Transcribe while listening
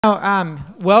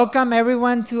Welcome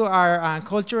everyone to our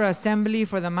cultural assembly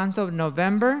for the month of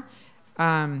November.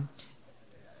 A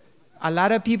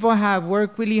lot of people have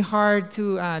worked really hard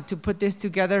to put this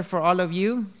together for all of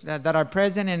you that are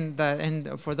present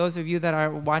and for those of you that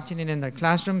are watching it in their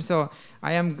classroom. So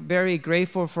I am very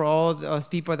grateful for all those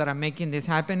people that are making this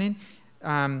happening.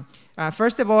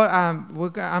 First of all, I'm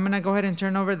going to go ahead and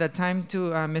turn over the time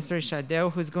to Mr.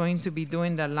 Shadell, who's going to be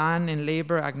doing the land and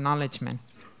labor acknowledgement.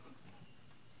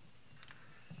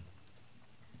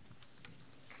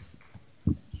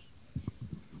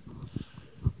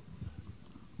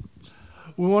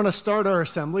 We want to start our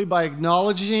assembly by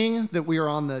acknowledging that we are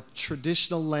on the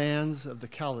traditional lands of the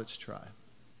Cowlitz tribe.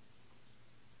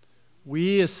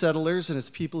 We as settlers and as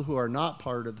people who are not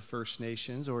part of the First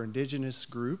Nations or indigenous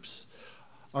groups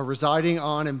are residing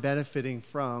on and benefiting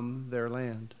from their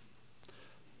land.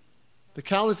 The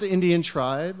Cowlitz Indian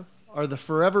tribe are the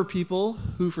forever people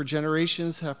who for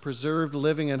generations have preserved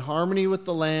living in harmony with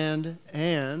the land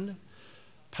and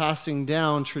passing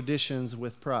down traditions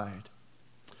with pride.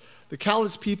 The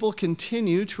Cowlitz people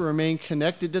continue to remain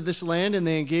connected to this land, and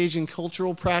they engage in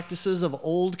cultural practices of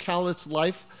old Cowlitz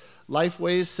life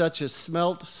ways such as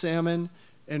smelt, salmon,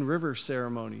 and river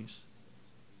ceremonies.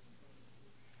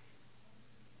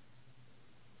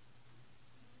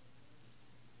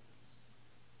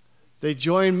 They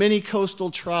join many coastal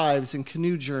tribes in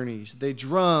canoe journeys. They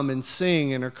drum and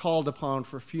sing and are called upon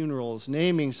for funerals,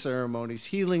 naming ceremonies,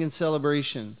 healing, and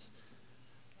celebrations.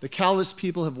 The Cowlitz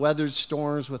people have weathered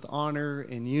storms with honor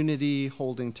and unity,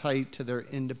 holding tight to their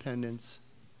independence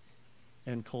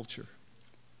and culture.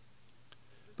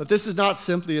 But this is not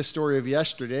simply a story of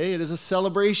yesterday. It is a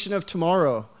celebration of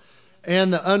tomorrow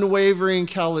and the unwavering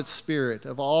Cowlitz spirit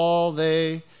of all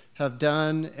they have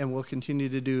done and will continue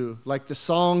to do, like the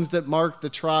songs that mark the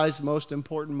tribe's most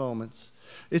important moments.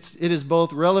 It is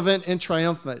both relevant and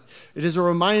triumphant. It is a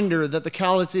reminder that the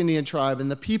Cowlitz Indian tribe and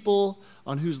the people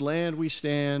on whose land we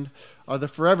stand are the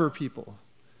forever people.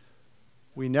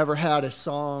 We never had a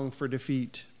song for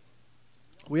defeat.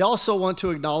 We also want to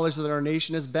acknowledge that our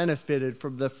nation has benefited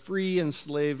from the free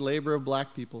enslaved labor of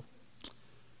black people.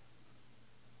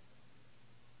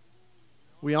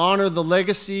 We honor the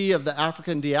legacy of the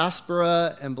African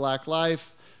diaspora and black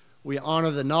life. We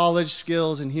honor the knowledge,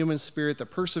 skills, and human spirit that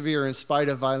persevere in spite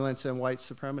of violence and white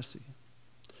supremacy.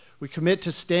 We commit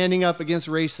to standing up against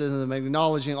racism and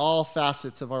acknowledging all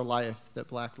facets of our life that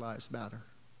Black lives matter.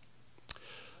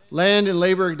 Land and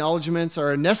labor acknowledgements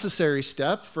are a necessary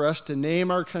step for us to name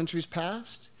our country's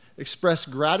past, express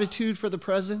gratitude for the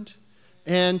present,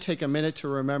 and take a minute to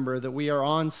remember that we are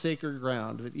on sacred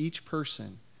ground, that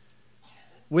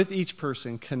with each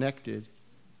person connected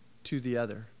to the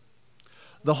other.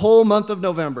 The whole month of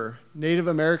November, Native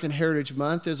American Heritage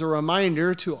Month, is a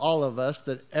reminder to all of us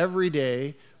that every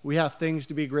day we have things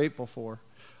to be grateful for.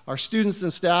 Our students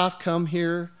and staff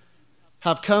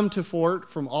have come to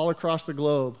Fort from all across the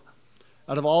globe.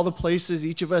 Out of all the places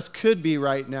each of us could be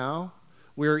right now,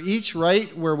 we are each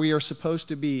right where we are supposed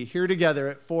to be, here together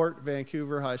at Fort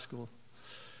Vancouver High School.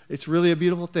 It's really a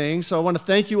beautiful thing, so I want to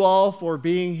thank you all for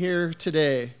being here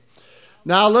today.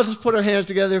 Now let us put our hands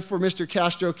together for Mr.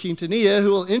 Castro Quintanilla,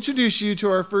 who will introduce you to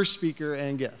our first speaker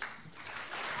and guest.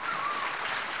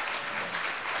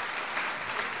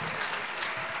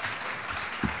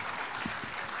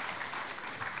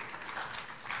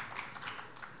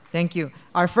 Thank you.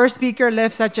 Our first speaker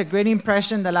left such a great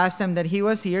impression the last time that he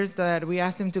was here that we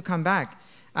asked him to come back.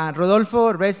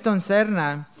 Rodolfo Redstone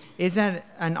Serna is an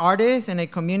artist and a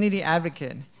community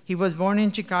advocate. He was born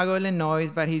in Chicago, Illinois,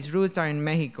 but his roots are in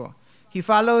Mexico. He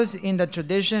follows in the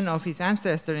tradition of his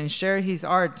ancestors and shares his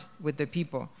art with the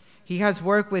people. He has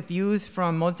worked with youth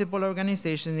from multiple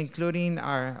organizations, including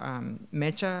our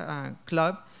Mecha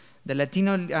Club, the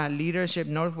Latino Leadership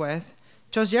Northwest.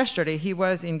 Just yesterday, he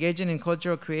was engaging in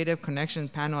Cultural Creative Connection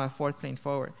panel at Fourth Plane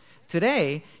Forward.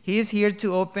 Today, he is here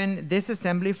to open this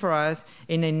assembly for us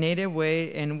in a native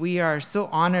way, and we are so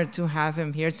honored to have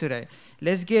him here today.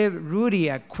 Let's give Rudy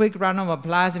a quick round of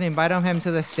applause and invite him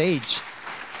to the stage.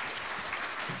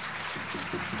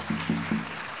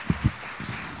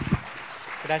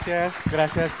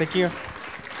 Gracias, thank you.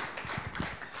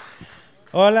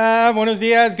 Hola, buenos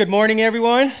dias, good morning,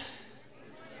 everyone.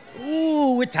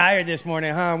 Ooh, we're tired this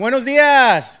morning, huh? Buenos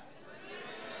dias.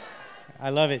 I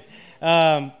love it.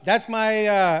 That's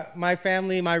my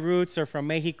family. My roots are from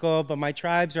Mexico, but my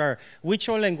tribes are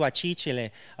Huichol and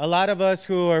Guachichile. A lot of us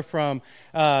who are from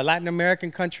Latin American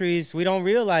countries, we don't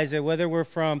realize it, whether we're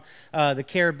from the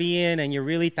Caribbean and you're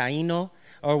really Taino,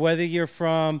 or whether you're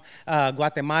from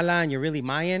Guatemala and you're really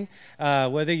Mayan,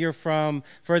 whether you're from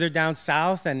further down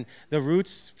south and the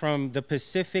roots from the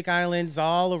Pacific Islands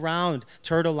all around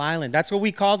Turtle Island. That's what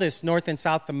we call this, North and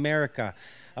South America.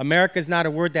 America is not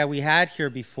a word that we had here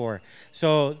before.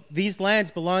 So these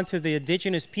lands belong to the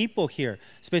indigenous people here,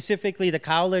 specifically the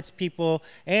Cowlitz people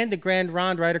and the Grand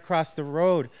Ronde right across the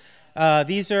road.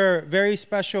 These are very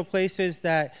special places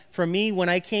that, for me, when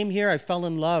I came here, I fell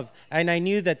in love, and I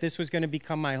knew that this was going to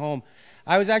become my home.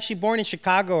 I was actually born in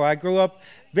Chicago. I grew up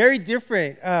very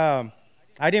different. I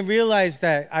didn't realize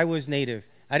that I was Native.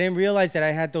 I didn't realize that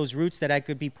I had those roots that I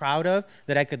could be proud of,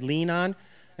 that I could lean on.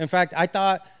 In fact, I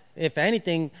thought, if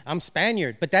anything, I'm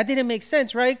Spaniard. But that didn't make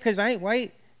sense, right? Because I ain't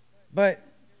white. But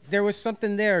there was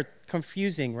something there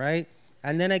confusing, right?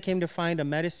 And then I came to find a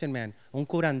medicine man, un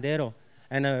curandero,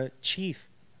 and a chief,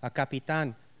 a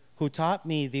capitan, who taught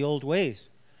me the old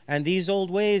ways. And these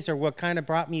old ways are what kind of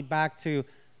brought me back to,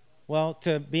 well,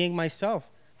 to being myself.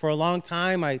 For a long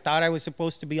time, I thought I was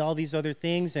supposed to be all these other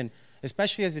things. And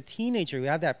especially as a teenager, we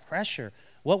have that pressure,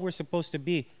 what we're supposed to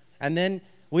be. And then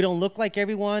we don't look like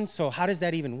everyone, so how does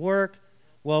that even work?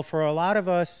 Well, for a lot of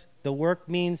us, the work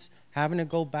means having to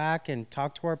go back and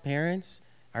talk to our parents,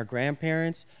 our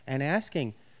grandparents, and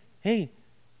asking, hey,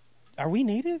 are we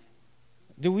Native?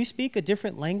 Do we speak a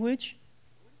different language?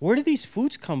 Where do these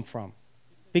foods come from?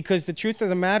 Because the truth of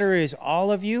the matter is,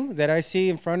 all of you that I see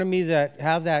in front of me that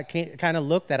have that kind of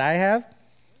look that I have,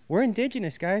 we're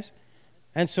indigenous, guys.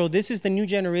 And so this is the new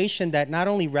generation that not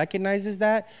only recognizes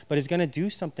that, but is going to do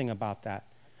something about that.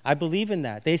 I believe in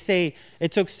that. They say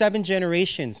it took 7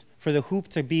 generations for the hoop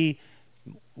to be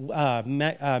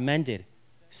mended.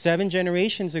 7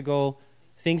 generations ago,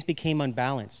 things became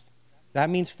unbalanced.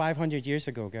 That means 500 years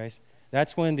ago, guys.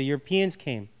 That's when the Europeans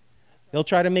came. They'll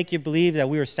try to make you believe that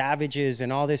we were savages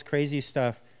and all this crazy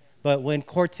stuff. But when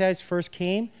Cortez first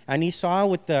came and he saw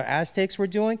what the Aztecs were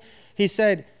doing, he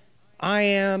said, I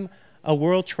am a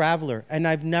world traveler, and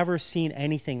I've never seen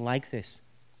anything like this.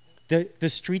 The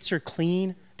streets are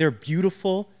clean. They're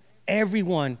beautiful.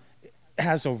 Everyone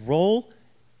has a role.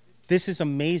 This is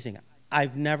amazing.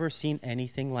 I've never seen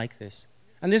anything like this.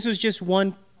 And this was just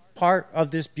one part of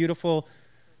this beautiful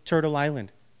Turtle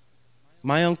Island.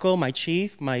 My uncle, my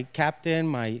chief, my captain,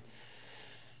 my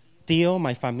tío,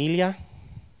 my familia,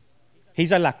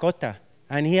 he's a Lakota.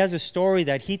 And he has a story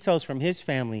that he tells from his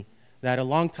family that a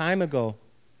long time ago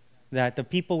that the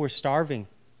people were starving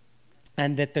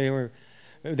and that they were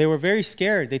very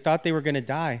scared. They thought they were going to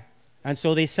die. And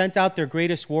so they sent out their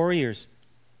greatest warriors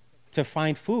to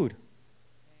find food.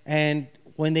 And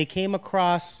when they came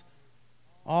across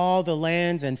all the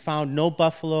lands and found no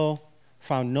buffalo,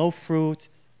 found no fruit,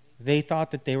 they thought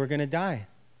that they were going to die.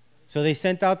 So they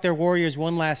sent out their warriors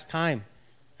one last time.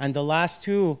 And the last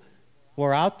 2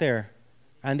 were out there.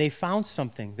 And they found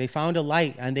something. They found a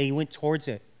light, and they went towards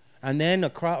it. And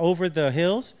then over the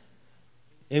hills,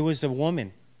 it was a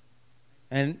woman.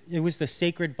 And it was the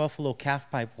sacred buffalo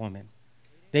calf pipe woman.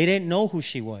 They didn't know who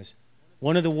she was.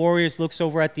 One of the warriors looks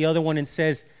over at the other one and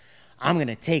says, I'm going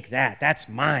to take that. That's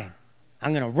mine.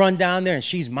 I'm going to run down there, and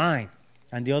she's mine.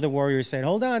 And the other warrior said,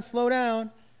 hold on, slow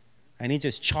down. And he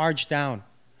just charged down.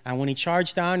 And when he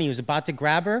charged down, he was about to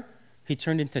grab her, he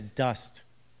turned into dust.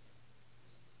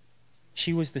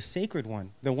 She was the sacred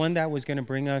one, the one that was going to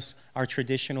bring us our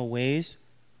traditional ways,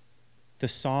 the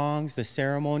songs, the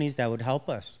ceremonies that would help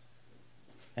us.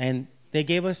 And they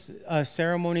gave us a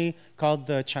ceremony called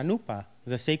the chanupa,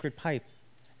 the sacred pipe.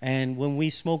 And when we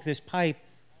smoke this pipe,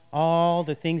 all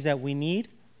the things that we need,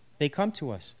 they come to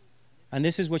us. And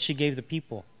this is what she gave the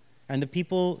people. And the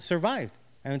people survived.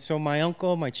 And so my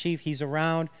uncle, my chief, he's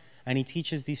around, and he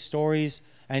teaches these stories,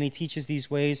 and he teaches these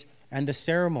ways and the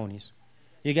ceremonies.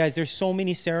 You guys, there's so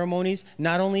many ceremonies,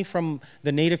 not only from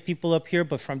the native people up here,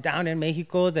 but from down in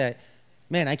Mexico that,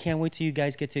 man, I can't wait till you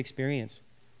guys get to experience.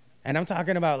 And I'm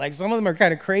talking about, like, some of them are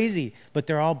kind of crazy, but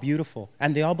they're all beautiful,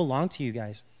 and they all belong to you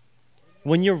guys.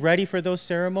 When you're ready for those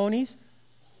ceremonies,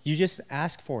 you just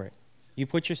ask for it. You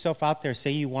put yourself out there,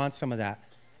 say you want some of that.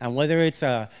 And whether it's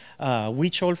a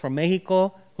huichol from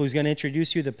Mexico who's going to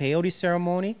introduce you to the peyote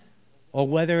ceremony, or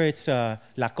whether it's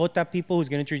Lakota people who's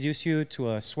going to introduce you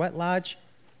to a sweat lodge,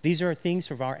 these are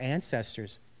things of our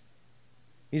ancestors.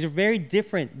 These are very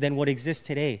different than what exists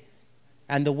today.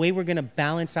 And the way we're going to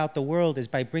balance out the world is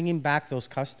by bringing back those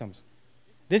customs.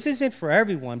 This isn't for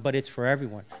everyone, but it's for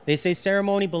everyone. They say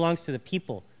ceremony belongs to the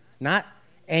people, not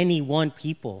any one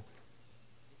people.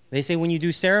 They say when you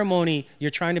do ceremony,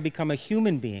 you're trying to become a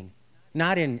human being,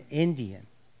 not an Indian.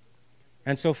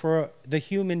 And so for the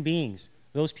human beings,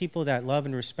 those people that love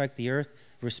and respect the earth,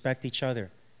 respect each other.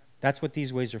 That's what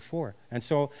these ways are for. And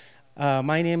so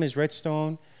My name is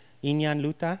Redstone Inyan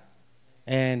Luta,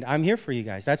 and I'm here for you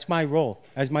guys. That's my role.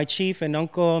 As my chief and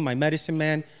uncle, my medicine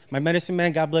man,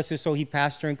 God bless his soul, he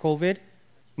passed during COVID.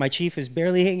 My chief is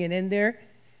barely hanging in there.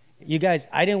 You guys,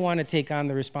 I didn't want to take on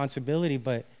the responsibility,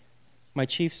 but my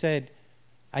chief said,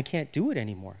 I can't do it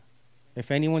anymore. If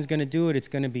anyone's going to do it, it's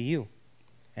going to be you.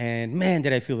 And man,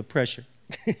 did I feel the pressure.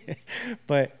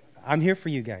 But I'm here for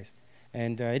you guys.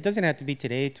 And it doesn't have to be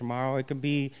today, tomorrow. It could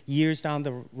be years down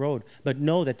the road. But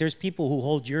know that there's people who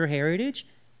hold your heritage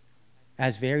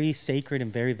as very sacred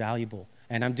and very valuable.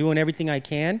 And I'm doing everything I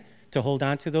can to hold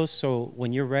on to those, so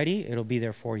when you're ready, it'll be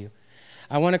there for you.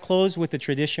 I want to close with a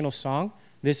traditional song.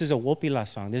 This is a Wopila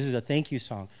song. This is a thank you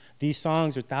song. These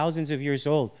songs are thousands of years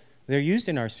old. They're used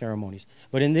in our ceremonies.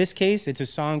 But in this case, it's a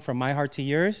song from my heart to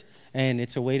yours, and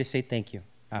it's a way to say thank you.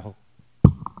 I hope.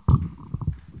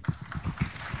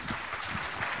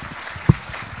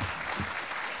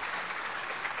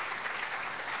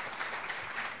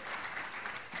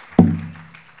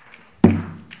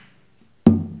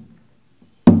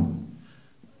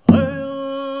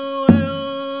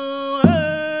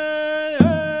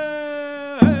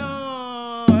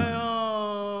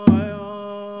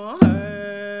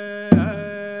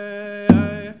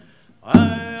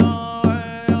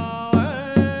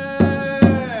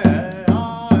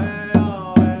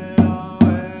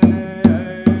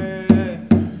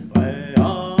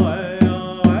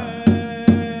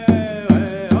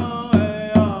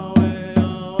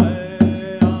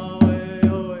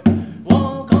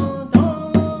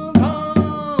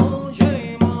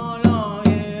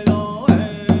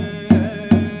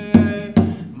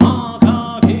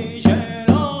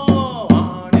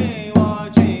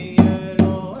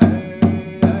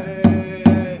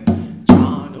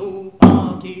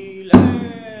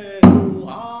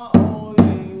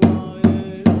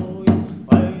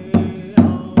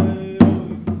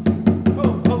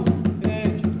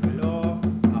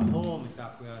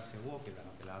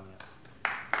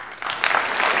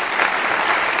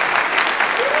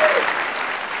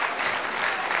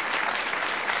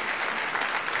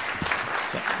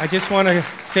 I just want to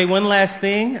say one last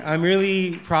thing. I'm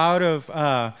really proud of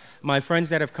my friends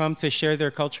that have come to share their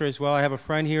culture as well. I have a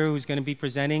friend here who's going to be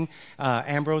presenting,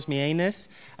 Ambrose Mienes.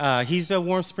 He's a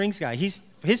Warm Springs guy.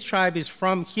 His tribe is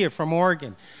from here, from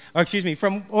Oregon. Or excuse me,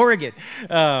 from Oregon.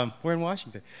 We're in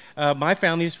Washington. My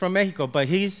family is from Mexico, but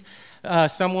he's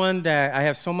someone that I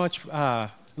have so much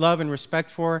love and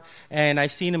respect for, and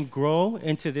I've seen him grow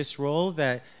into this role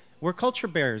that we're culture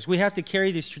bearers. We have to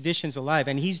carry these traditions alive,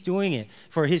 and he's doing it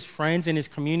for his friends and his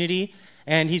community,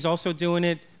 and he's also doing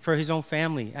it for his own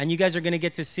family. And you guys are going to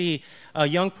get to see a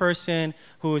young person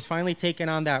who is finally taking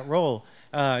on that role.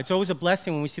 It's always a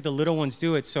blessing when we see the little ones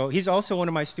do it. So he's also one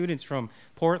of my students from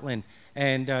Portland,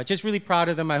 and just really proud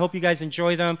of them. I hope you guys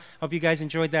enjoy them. Hope you guys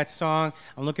enjoyed that song.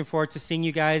 I'm looking forward to seeing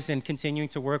you guys and continuing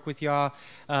to work with y'all.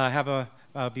 Have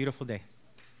a beautiful day.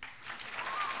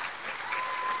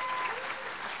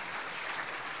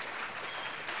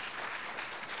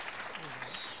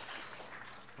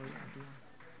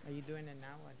 Are you doing it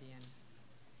now or at the end?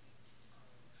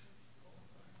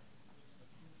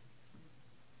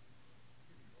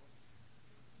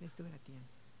 Let's do it at the end.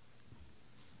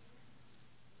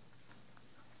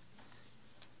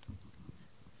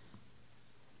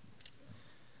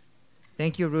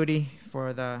 Thank you, Rudy,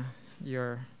 for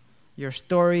your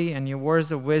story and your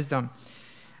words of wisdom.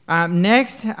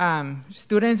 Next,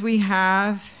 students, we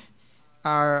have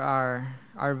our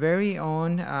very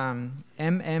own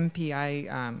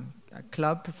MMPI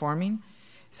club performing.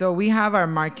 So we have our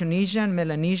Micronesian,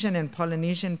 Melanesian, and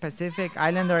Polynesian Pacific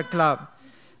Islander Club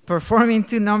performing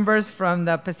 2 numbers from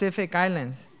the Pacific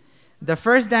Islands. The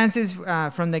first dance is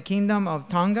from the Kingdom of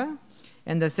Tonga,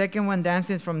 and the second one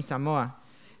dances from Samoa.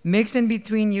 Mixed in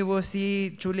between, you will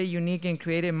see truly unique and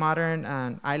creative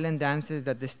modern island dances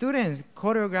that the students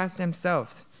choreograph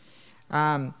themselves.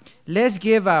 Let's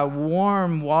give a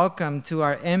warm welcome to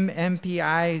our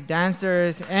MMPI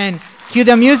dancers and cue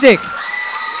the music.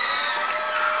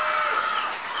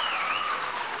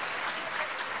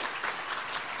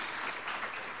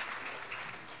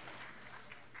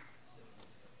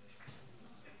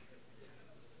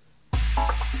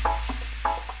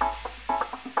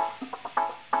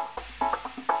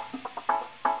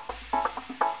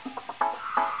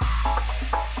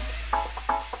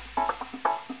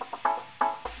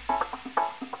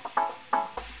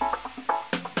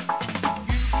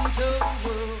 You can tell the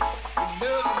world you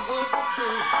never would.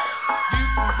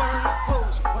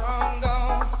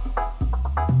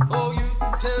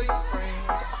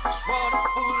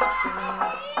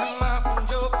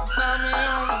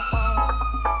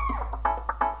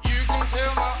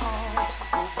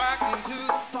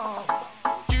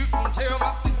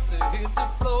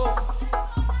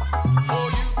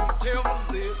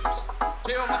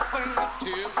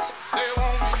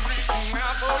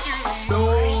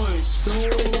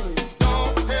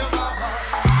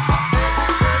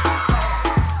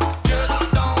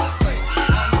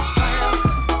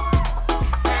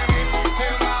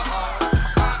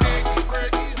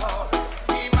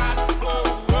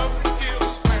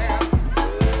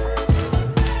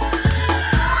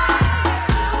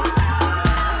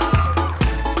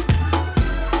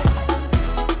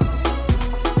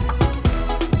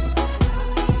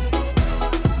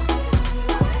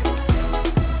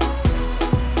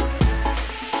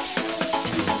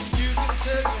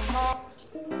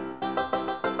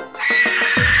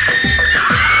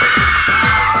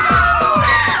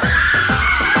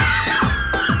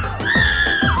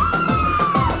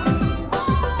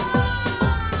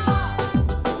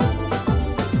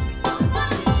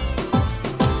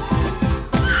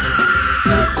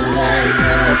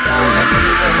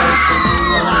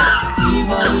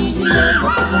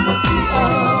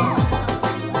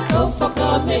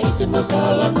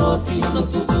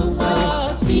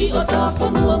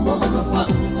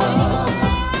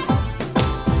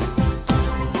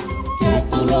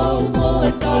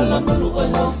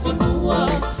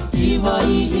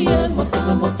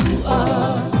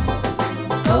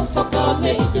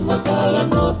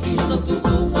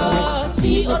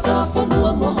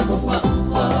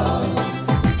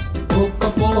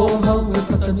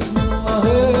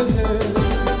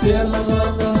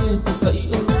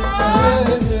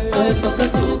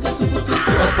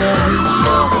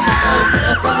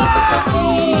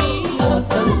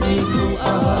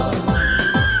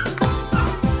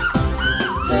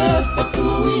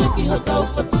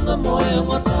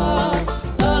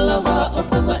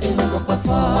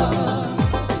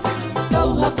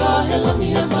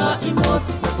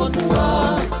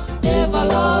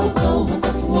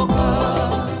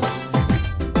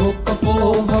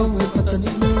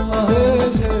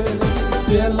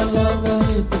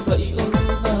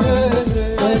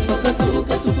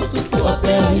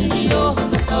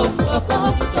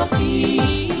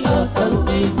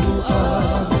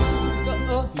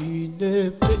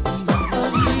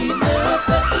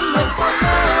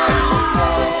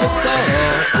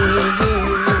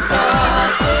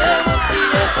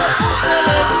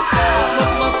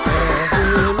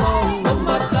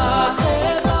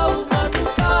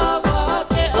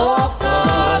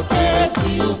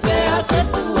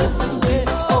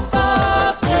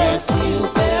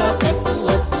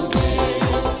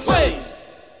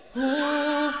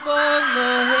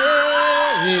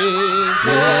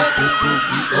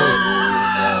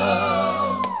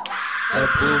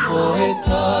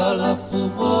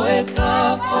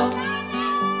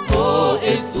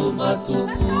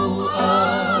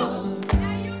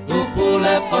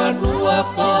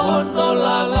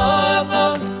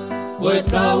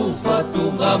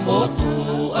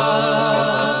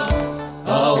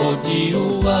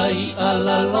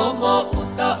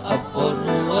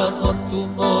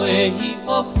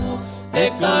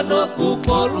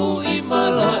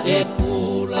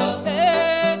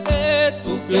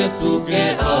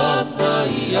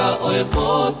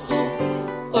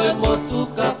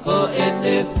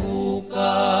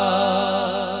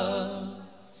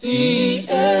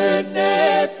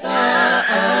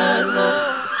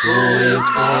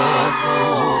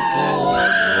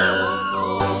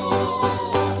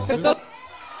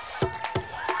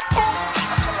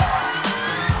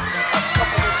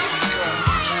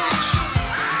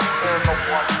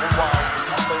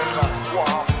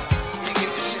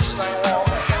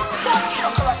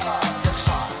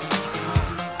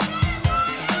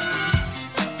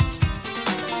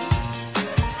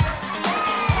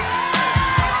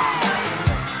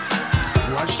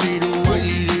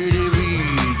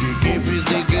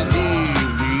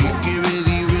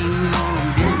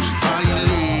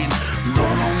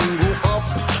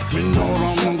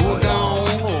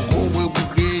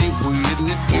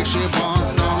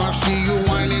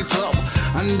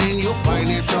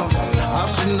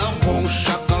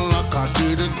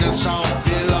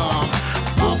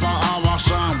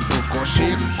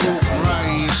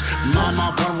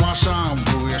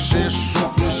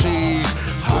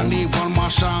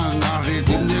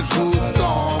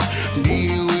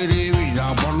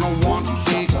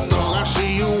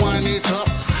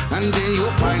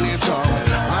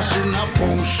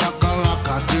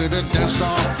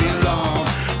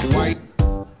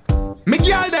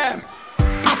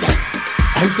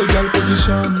 say girl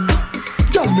position,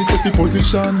 girl me say fi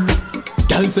position,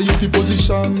 girl say you fi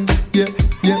position, yeah,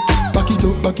 yeah. Back it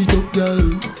up, girl.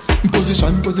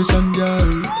 Position, position,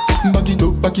 girl. Back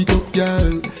it up,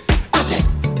 girl.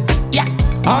 Yeah.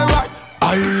 Alright,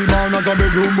 I man as a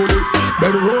bedroom bully.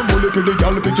 Bedroom bully for the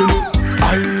gal picking it.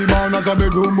 I man as a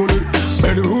bedroom bully.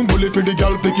 Bedroom bully for the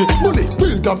gal picking. Bully,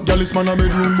 real top gal is man a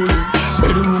bedroom bully.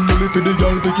 Bedroom bully for the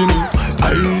gal picking it.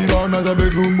 I man as a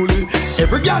bedroom bully.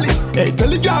 Every gal is, hey, tell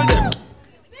the gal them.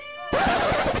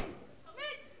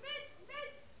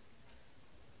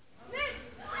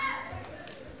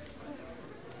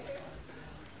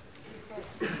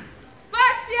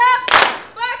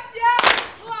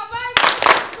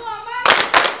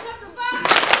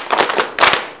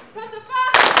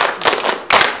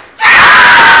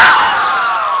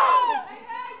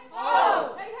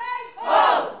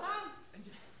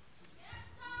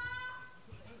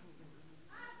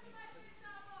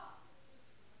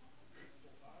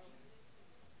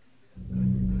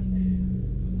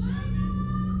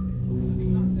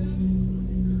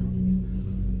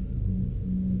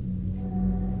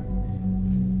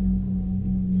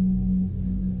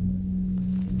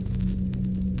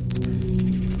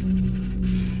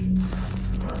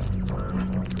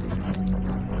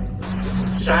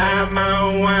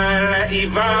 Sama wala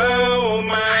iba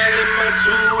mali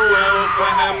matua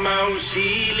fa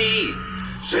mausili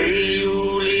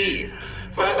sayuli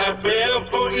fa abel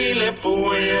for ile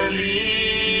foyali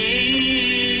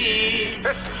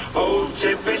o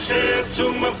tepese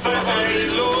to ma fa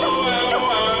ilo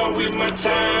we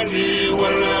matani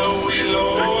wala wilo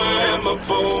ma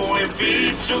po e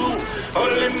vitu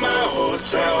ole ma o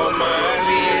tao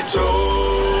mali to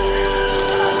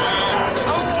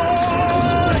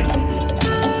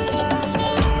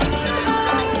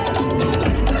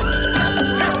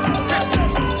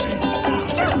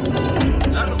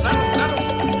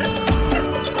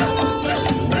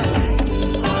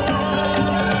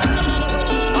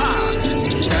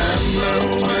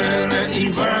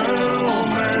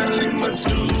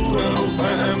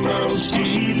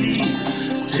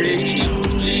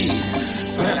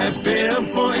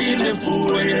for ile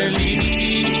fueli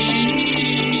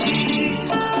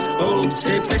oh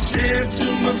take to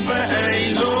my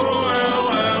bailo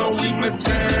we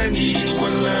matani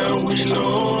wala we lo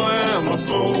my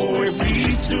boy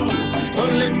bitu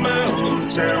only my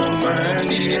hotel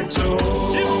money to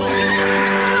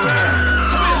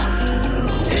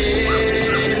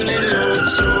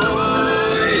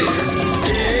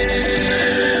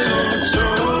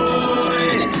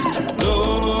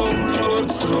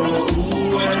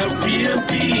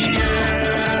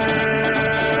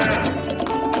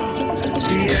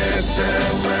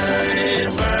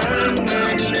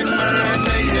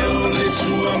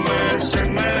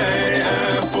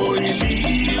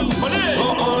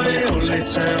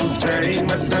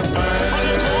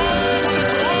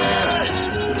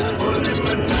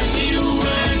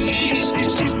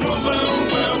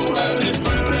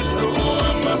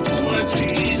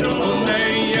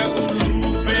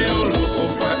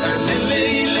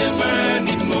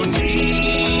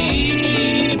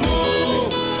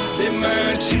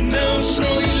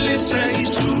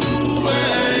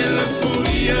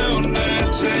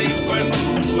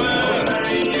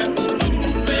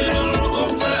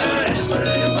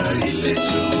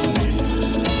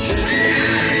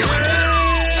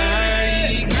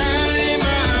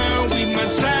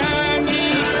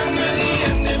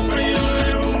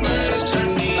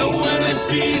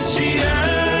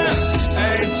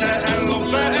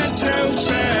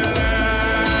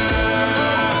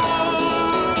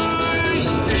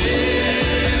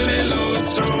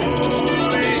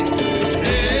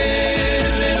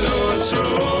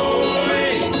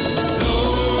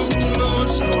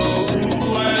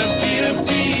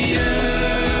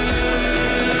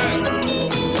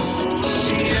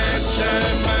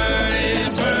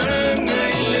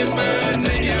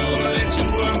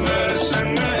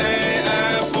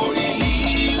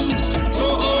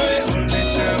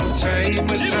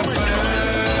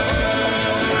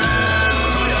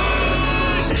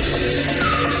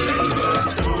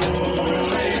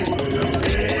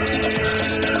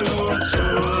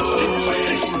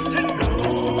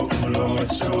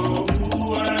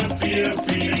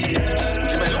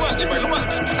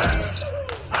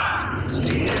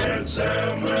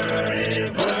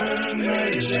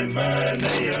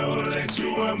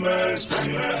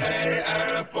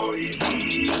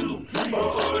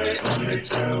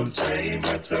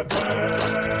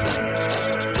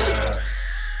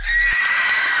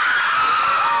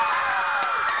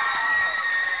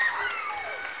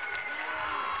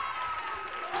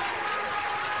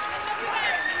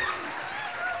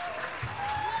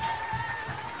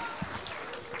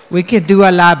We could do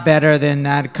a lot better than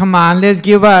that. Come on, let's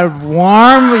give a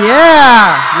warm,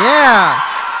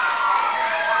 yeah.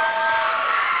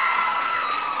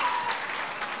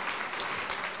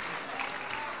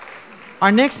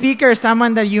 Our next speaker is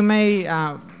someone that you may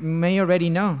already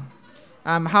know.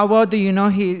 How well do you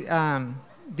know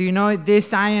do you know this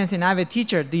science and avid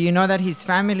teacher? Do you know that his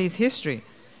family's history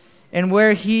and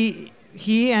where he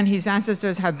and his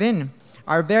ancestors have been?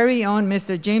 Our very own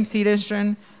Mr. James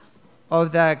Cedarstone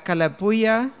of the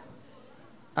Kalapuya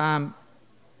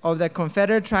of the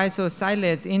Confederate Tribes of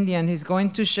Siletz Indian. He's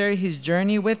going to share his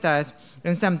journey with us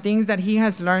and some things that he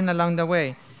has learned along the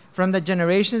way, from the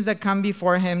generations that come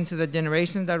before him to the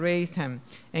generations that raised him,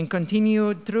 and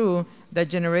continue through the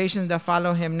generations that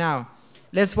follow him now.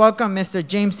 Let's welcome Mr.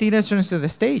 James Cedarstone to the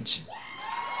stage.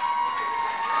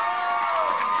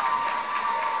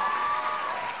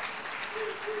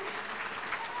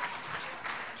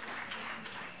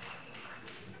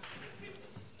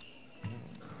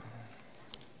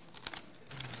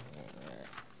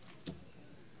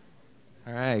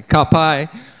 All right, Kapai.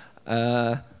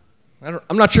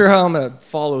 I'm not sure how I'm going to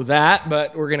follow that,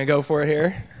 but we're going to go for it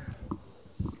here.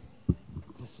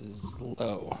 This is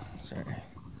low. Sorry.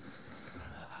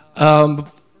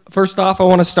 First off, I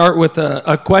want to start with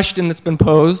a question that's been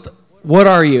posed. What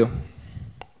are you?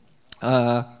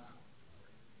 Hold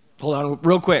on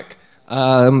real quick.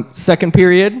 Second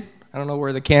period. I don't know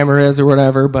where the camera is or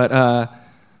whatever, but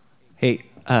hey,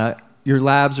 your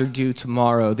labs are due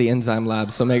tomorrow, the enzyme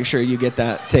labs, so make sure you get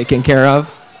that taken care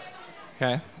of.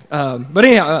 Okay. But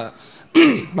anyhow,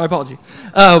 my apology.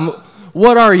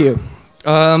 What are you?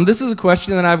 This is a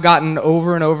question that I've gotten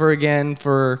over and over again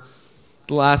for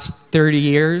the last 30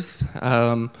 years.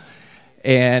 And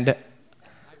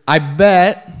I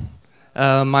bet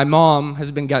my mom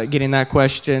has been getting that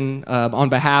question on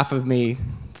behalf of me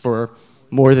for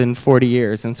more than 40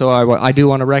 years. And so I do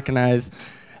want to recognize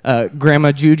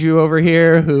Grandma Juju over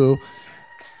here, who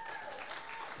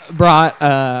brought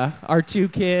our two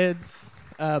kids,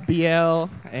 BL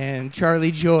and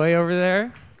Charlie Joy over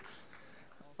there.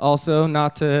 Also,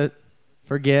 not to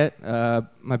forget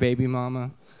my baby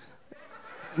mama,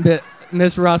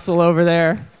 Miss Russell over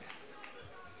there.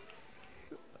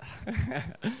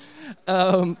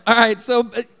 All right, so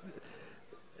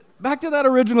back to that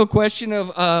original question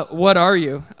of what are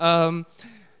you?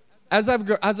 As I've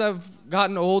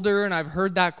gotten older and I've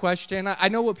heard that question, I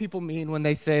know what people mean when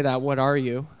they say that, what are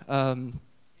you? And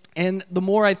the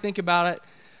more I think about it,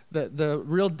 the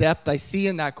real depth I see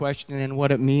in that question and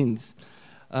what it means.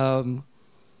 So,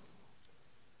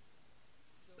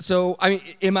 I mean,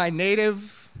 am I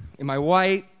native? Am I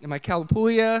white? Am I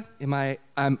Kalapuya?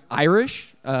 I'm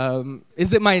Irish?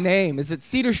 Is it my name? Is it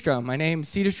Cedarstone? My name,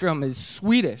 Cedarstone, is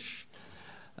Swedish.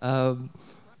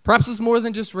 Perhaps it's more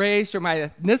than just race or my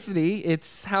ethnicity.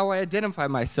 It's how I identify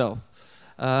myself.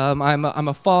 I'm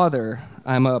a father.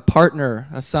 I'm a partner,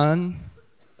 a son,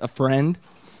 a friend,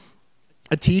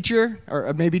 a teacher,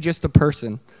 or maybe just a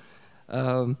person.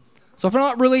 So if I'm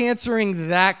not really answering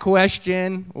that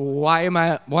question, why am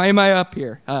I up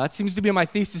here? It seems to be my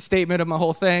thesis statement of my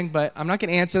whole thing, but I'm not going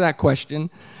to answer that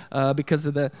question because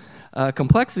of the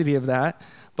complexity of that.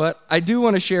 But I do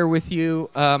want to share with you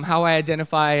how I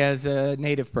identify as a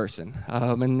Native person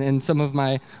and some of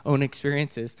my own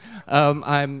experiences.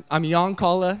 I'm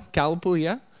Yonkala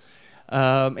Kalapuya,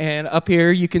 and up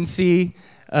here you can see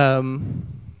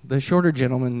the shorter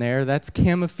gentleman there. That's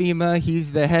Kamafima.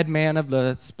 He's the head man of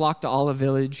the Splachta Olive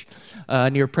Village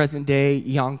near present-day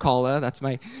Yonkala. That's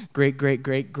my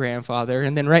great-great-great-grandfather.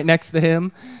 And then right next to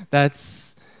him,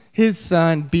 that's his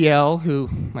son, BL, who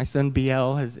my son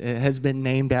BL has been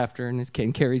named after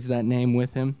and carries that name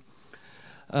with him.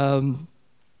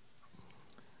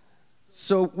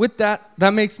 So with that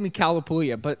makes me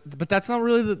Kalapuya, but that's not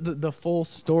really the full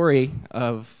story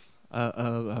of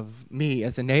me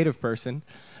as a Native person.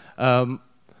 As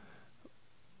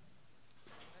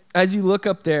you look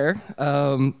up there,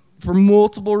 for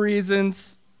multiple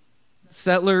reasons,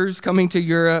 settlers coming to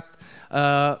Europe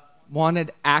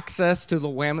wanted access to the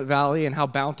Willamette Valley and how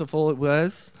bountiful it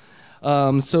was.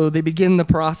 So they begin the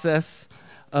process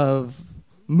of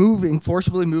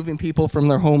forcibly moving people from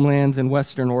their homelands in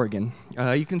Western Oregon.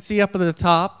 You can see up at the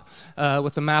top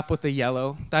with the map with the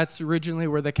yellow, that's originally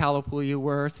where the Kalapuya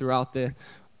were throughout the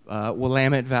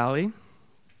Willamette Valley.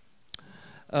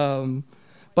 But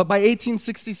by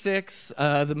 1866,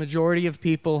 the majority of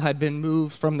people had been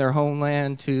moved from their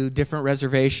homeland to different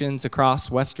reservations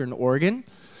across Western Oregon.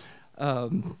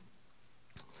 And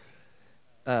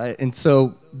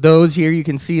so those here, you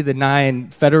can see the 9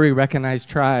 federally recognized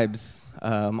tribes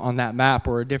on that map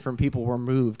where different people were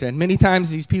moved. And many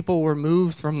times these people were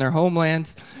moved from their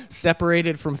homelands,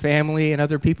 separated from family and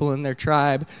other people in their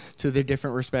tribe to their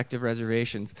different respective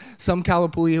reservations. Some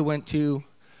Kalapuya went to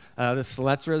the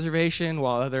Siletz Reservation,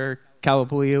 while other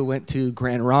Kalapuya went to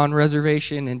Grand Ronde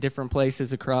Reservation and different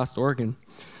places across Oregon.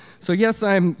 So yes,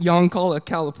 I'm Yonkala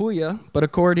Kalapuya, but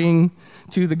according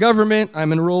to the government,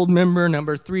 I'm enrolled member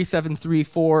number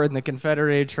 3734 in the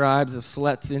Confederated Tribes of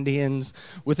Siletz Indians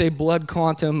with a blood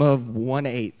quantum of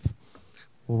 1/8,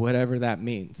 whatever that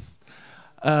means.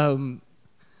 But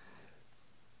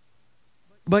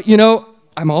you know,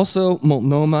 I'm also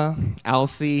Multnomah,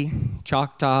 Alsea,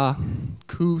 Choctaw,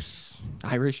 Coos,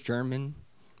 Irish, German,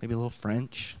 maybe a little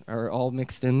French, are all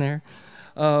mixed in there.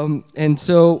 And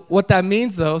so what that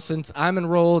means, though, since I'm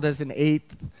enrolled as an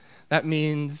 8th, that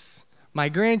means my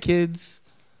grandkids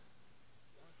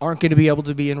aren't going to be able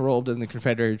to be enrolled in the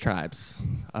Confederated Tribes.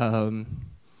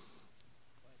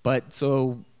 But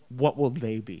so what will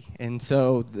they be? And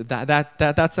so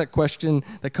that's that question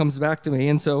that comes back to me.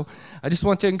 And so I just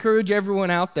want to encourage everyone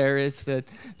out there is that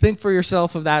think for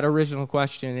yourself of that original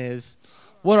question is,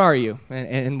 what are you?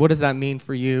 And what does that mean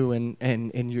for you and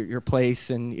your place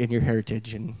and in your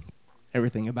heritage and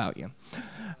everything about you?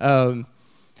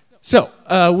 So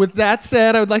with that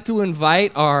said, I would like to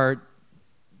invite our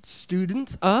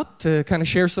students up to kind of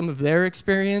share some of their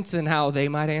experience and how they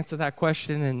might answer that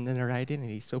question and their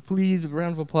identity. So please, a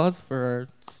round of applause for our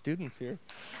students here.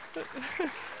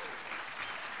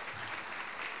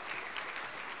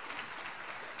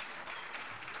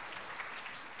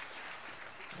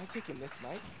 I'm taking this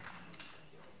mic.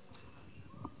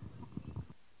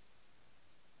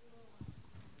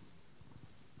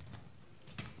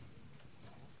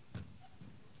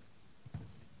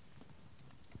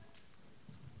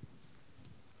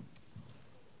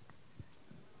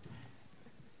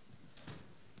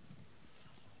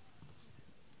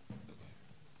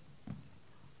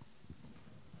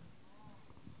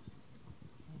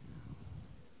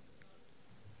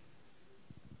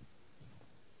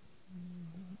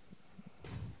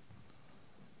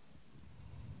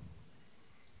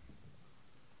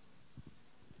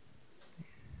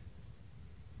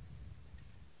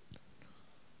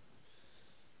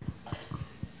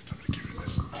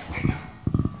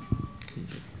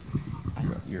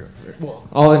 Well,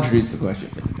 I'll introduce the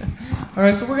questions. Okay. All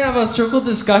right, so we're going to have a circle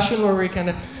discussion where we're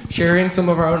kind of sharing some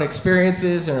of our own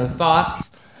experiences and our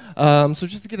thoughts. So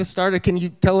just to get us started, can you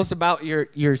tell us about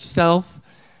yourself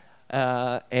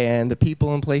and the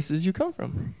people and places you come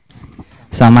from?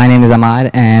 So my name is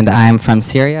Ahmad, and I'm from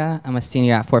Syria. I'm a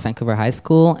senior at Fort Vancouver High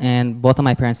School, and both of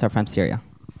my parents are from Syria.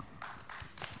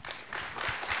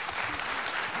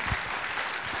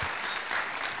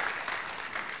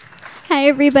 Hi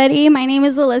everybody, my name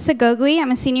is Alyssa Gogui. I'm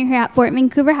a senior here at Fort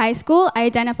Vancouver High School. I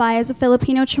identify as a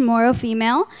Filipino Chamorro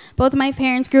female. Both of my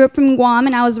parents grew up from Guam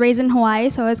and I was raised in Hawaii,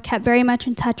 so I was kept very much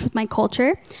in touch with my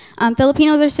culture.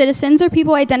 Filipinos are citizens or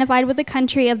people identified with the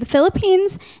country of the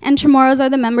Philippines, and Chamorros are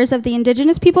the members of the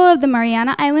indigenous people of the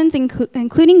Mariana Islands,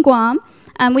 including Guam.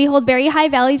 We hold very high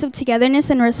values of togetherness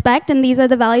and respect, and these are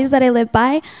the values that I live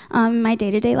by in my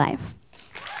day-to-day life.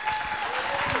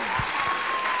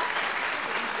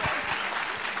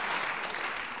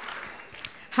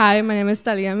 Hi, my name is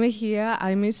Talia Mejia.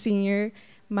 I'm a senior.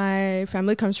 My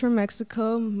family comes from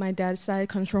Mexico. My dad's side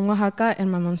comes from Oaxaca,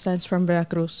 and my mom's side is from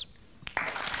Veracruz.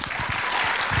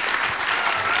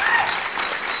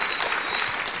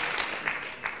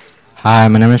 Hi,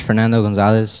 my name is Fernando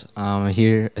Gonzalez. I'm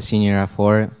here, a senior at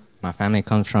Fort. My family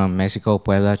comes from Mexico,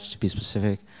 Puebla, to be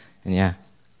specific, and yeah.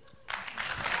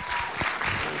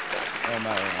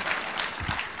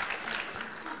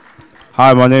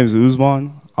 Hi, my name is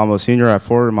Uzman. I'm a senior at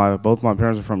Fort. Both my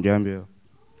parents are from Gambia.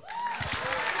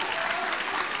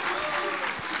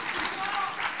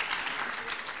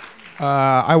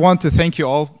 I want to thank you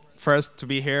all first to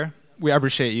be here. We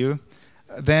appreciate you.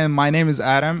 Then my name is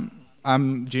Adam.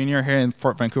 I'm junior here in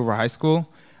Fort Vancouver High School.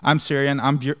 I'm Syrian.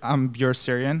 I'm pure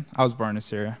Syrian. I was born in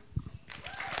Syria.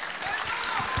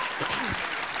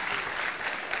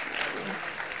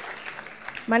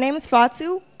 My name is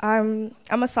Fatu. I'm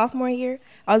a sophomore here.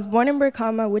 I was born in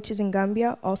Brikama, which is in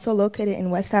Gambia, also located in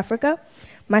West Africa.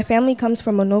 My family comes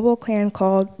from a noble clan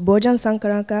called Bojan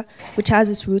Sankaranka, which has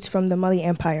its roots from the Mali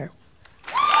Empire.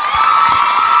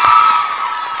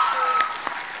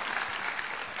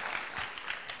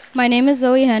 My name is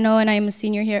Zoe Heno, and I am a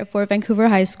senior here at Fort Vancouver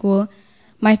High School.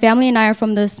 My family and I are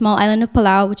from the small island of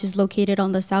Palau, which is located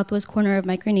on the southwest corner of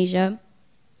Micronesia.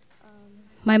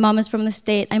 My mom is from the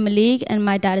state Aymalig, and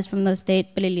my dad is from the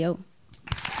state Pililio.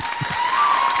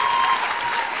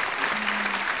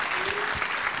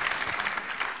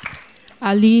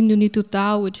 Ali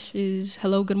Nunituta, which is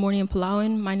hello, good morning in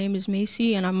Palauan. My name is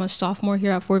Macy, and I'm a sophomore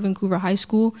here at Fort Vancouver High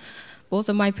School. Both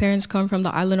of my parents come from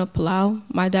the island of Palau.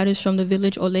 My dad is from the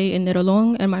village Ole in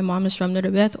Niralong, and my mom is from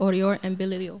Nirabeth, Orior, and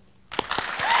Bililio.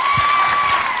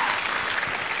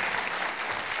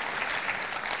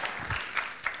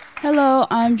 Hello,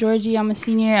 I'm Georgie. I'm a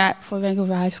senior at Fort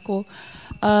Vancouver High School.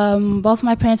 Both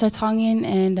my parents are Tongan,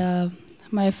 and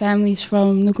my family's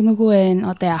from Nukunuku and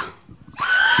Otea.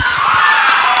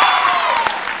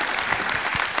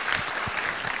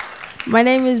 My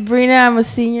name is Brina. I'm a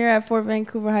senior at Fort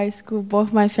Vancouver High School.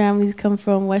 Both my families come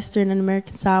from Western and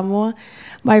American Samoa.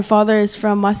 My father is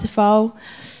from Masifao,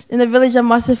 in the village of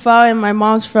Masifao, and my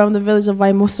mom's from the village of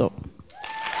Vaimoso.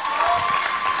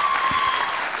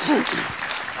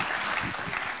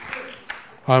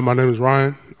 Hi, my name is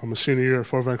Ryan. I'm a senior here at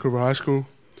Fort Vancouver High School,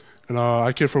 and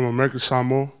I came from American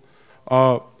Samoa.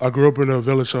 I grew up in a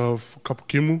village of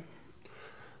Kapukimu.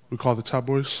 We call it the Top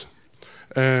Boys.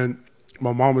 And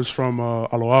my mom is from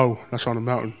Aloau, that's on the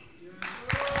mountain.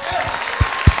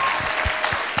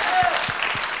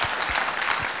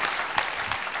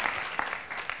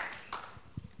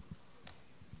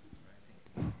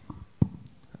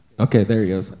 Okay, there he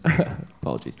goes.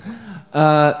 Apologies.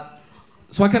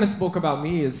 So I kind of spoke about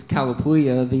me as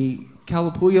Kalapuya. The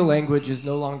Kalapuya language is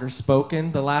no longer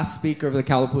spoken. The last speaker of the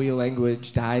Kalapuya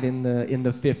language died in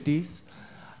the 50s,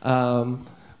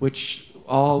 which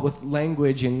all with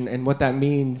language and what that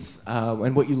means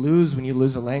and what you lose when you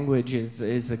lose a language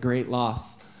is a great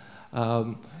loss.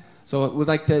 So I would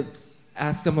like to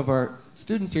ask some of our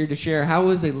students here to share, how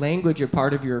is a language a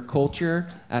part of your culture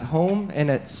at home and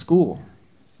at school?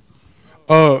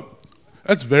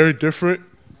 That's very different.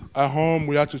 At home,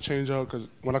 we have to change out because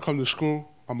when I come to school,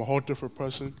 I'm a whole different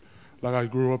person. Like I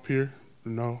grew up here,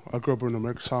 you know, I grew up in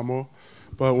American Samoa.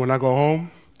 But when I go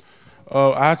home,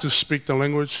 I have to speak the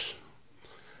language.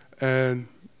 And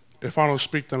if I don't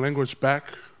speak the language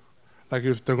back, like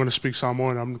if they're going to speak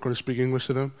Samoan, I'm going to speak English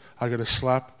to them, I get a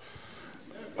slap.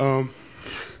 But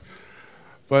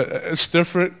it's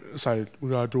different. It's like we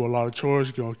got to do a lot of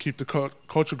chores, you know, keep the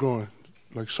culture going.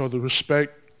 Like show the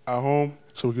respect at home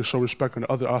so we can show respect in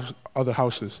other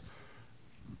houses.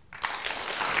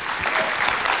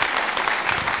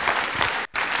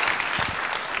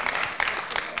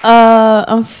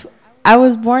 I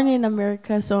was born in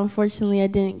America, so unfortunately I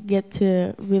didn't get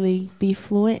to really be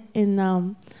fluent in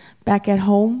back at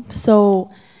home.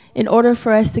 So in order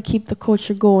for us to keep the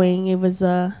culture going, it was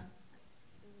a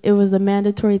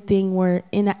mandatory thing where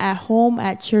at home,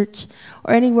 at church,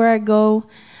 or anywhere I go,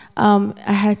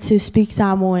 I had to speak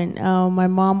Samoan. My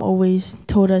mom always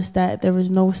told us that there was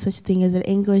no such thing as an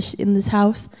English in this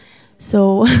house.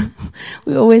 So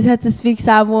we always had to speak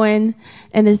Samoan,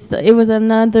 and it was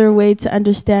another way to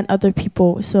understand other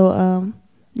people. So,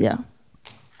 yeah.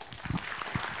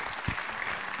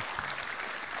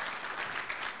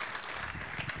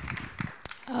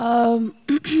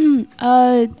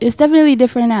 It's definitely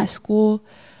different at school.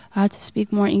 I had to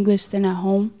speak more English than at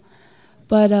home.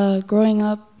 But growing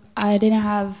up, I didn't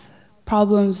have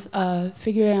problems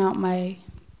figuring out my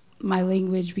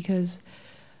language because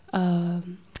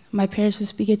my parents would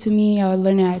speak it to me. I would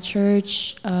learn it at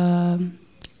church.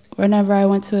 Whenever I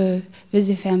went to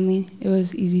visit family, it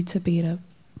was easy to pick it up.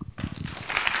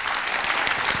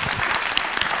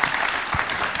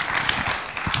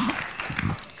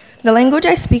 The language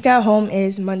I speak at home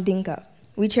is Mandinka.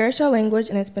 We cherish our language,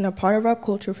 and it's been a part of our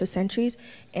culture for centuries.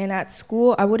 And at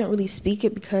school, I wouldn't really speak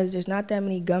it because there's not that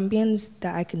many Gambians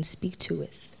that I can speak to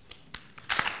with.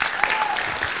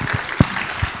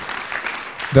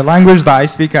 The language that I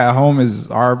speak at home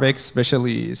is Arabic,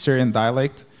 especially Syrian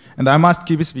dialect. And I must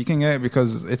keep speaking it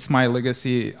because it's my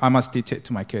legacy. I must teach it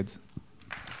to my kids.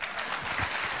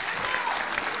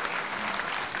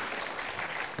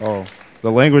 Oh,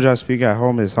 the language I speak at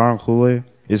home is Harankule.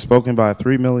 It's spoken by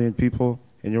 3 million people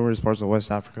in numerous parts of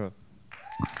West Africa.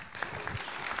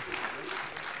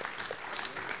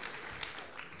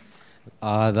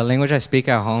 The language I speak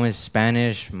at home is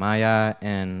Spanish, Maya,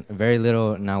 and very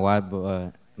little Nahuatl.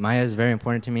 But Maya is very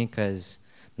important to me because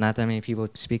not that many people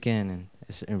speak it, and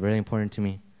it's really important to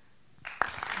me.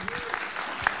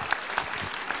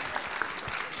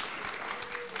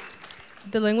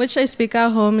 The language I speak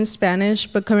at home is Spanish,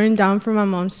 but coming down from my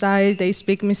mom's side, they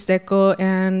speak Mixteco,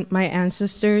 and my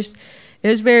ancestors. It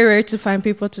is very rare to find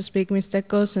people to speak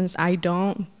Mixteco since I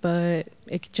don't, but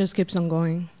it just keeps on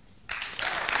going.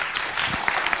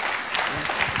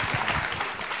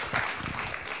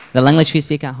 The language we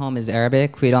speak at home is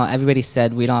Arabic. Everybody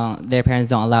said their parents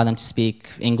don't allow them to speak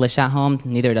English at home.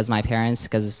 Neither does my parents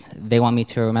because they want me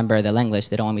to remember the language.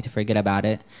 They don't want me to forget about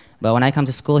it. But when I come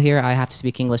to school here, I have to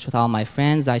speak English with all my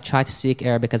friends. I try to speak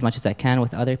Arabic as much as I can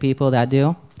with other people that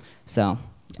do. So.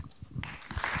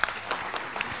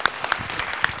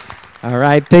 All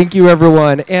right, thank you,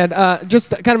 everyone. And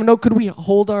just kind of a note, could we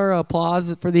hold our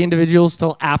applause for the individuals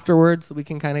till afterwards so we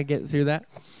can kind of get through that?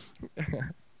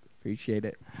 Appreciate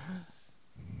it.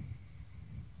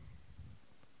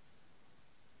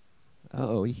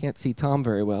 Uh-oh, you can't see Tom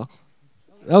very well.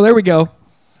 Oh, there we go.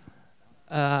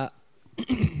 All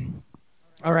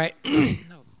right.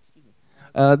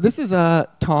 This is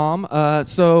Tom.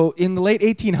 So in the late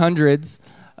 1800s,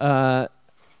 a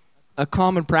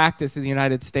common practice in the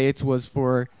United States was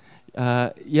for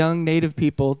young Native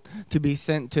people to be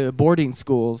sent to boarding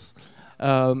schools.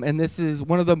 And this is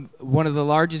one of the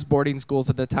largest boarding schools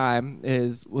at the time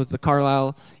was the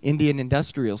Carlisle Indian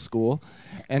Industrial School,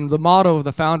 and the motto of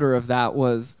the founder of that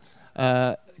was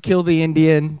 "Kill the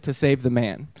Indian to save the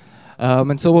man."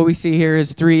 And so what we see here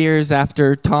is 3 years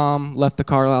after Tom left the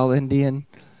Carlisle Indian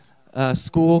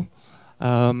School,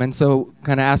 and so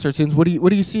kind of asked our students, what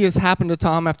do you see has happened to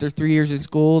Tom after 3 years in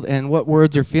school, and what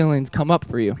words or feelings come up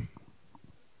for you?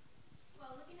 Well,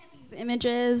 looking at these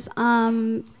images,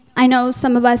 I know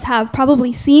some of us have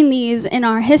probably seen these in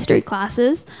our history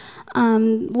classes.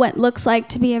 What looks like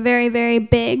to be a very, very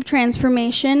big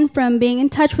transformation from being in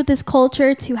touch with this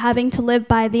culture to having to live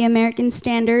by the American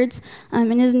standards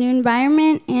in his new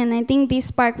environment. And I think these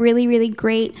spark really, really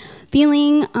great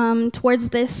feeling towards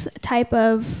this type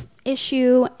of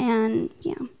issue. And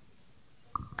yeah.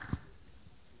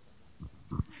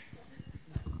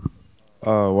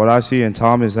 What I see in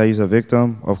Tom is that he's a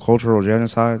victim of cultural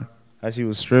genocide, as he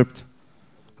was stripped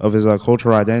of his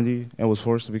cultural identity and was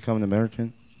forced to become an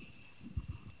American.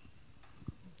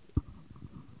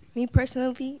 Me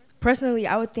personally,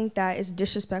 I would think that it's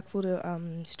disrespectful to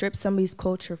strip somebody's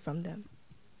culture from them.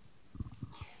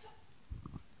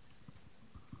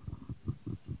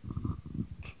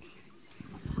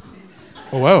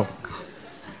 Oh, well.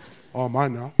 All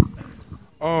mine now.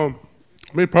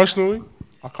 Me personally,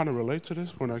 I kind of relate to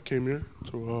this when I came here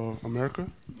to America.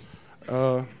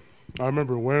 I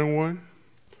remember wearing one.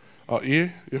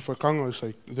 Ear for Congo, it's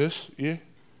like this, ear.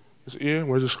 It's ear,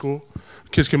 where's the school?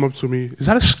 Kids came up to me, is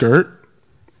that a skirt?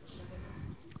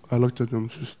 I looked at them,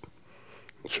 just,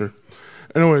 sure.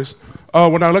 Anyways,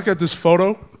 when I look at this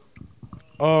photo,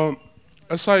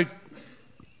 it's like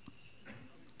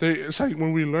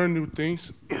when we learn new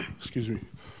things, excuse me,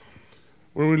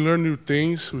 when we learn new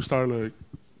things, we start like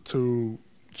to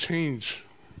change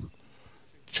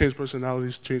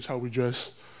personalities, change how we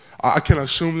dress. I can't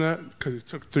assume that because it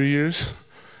took 3 years.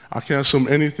 I can't assume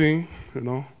anything, you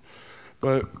know.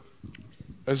 But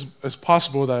it's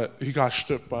possible that he got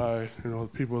stripped by, the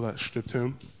people that stripped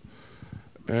him,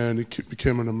 and he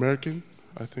became an American,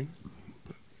 I think.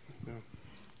 But, yeah.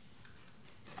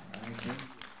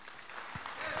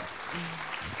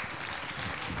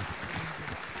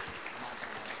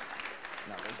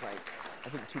 I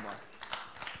think 2 more.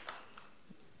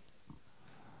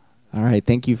 All right,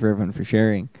 thank you for everyone for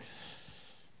sharing.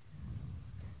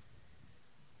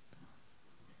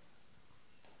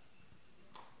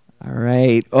 All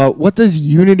right, what does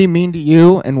unity mean to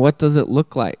you, and what does it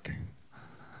look like?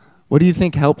 What do you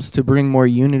think helps to bring more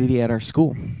unity at our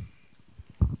school?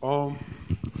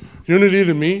 Unity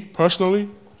to me, personally,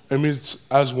 it means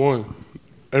as one.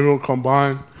 Everyone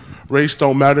combined. Race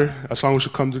don't matter, as long as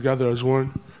you come together as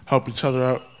one, help each other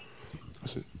out.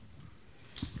 That's it.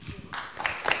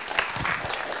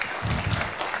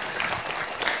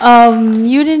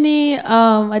 Unity,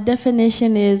 a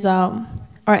definition is our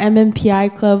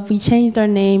MMPI club. We changed our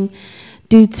name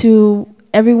due to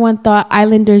everyone thought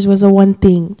Islanders was a one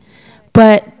thing.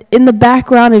 But in the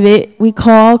background of it, we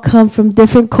all come from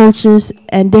different cultures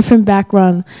and different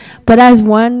backgrounds. But as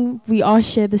one, we all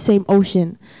share the same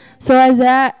ocean. So as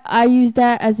that, I use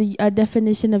that as a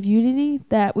definition of unity,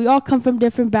 that we all come from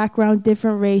different backgrounds,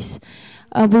 different race.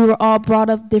 We were all brought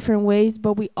up different ways,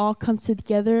 but we all come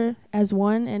together as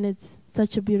one, and it's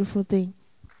such a beautiful thing.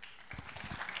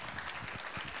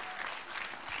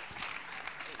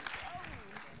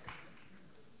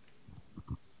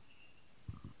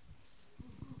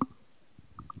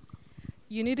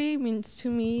 Unity means to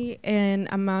me an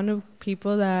amount of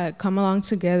people that come along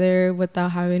together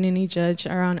without having any judge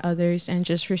around others and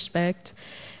just respect,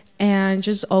 and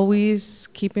just always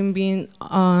keeping being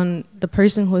on the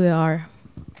person who they are.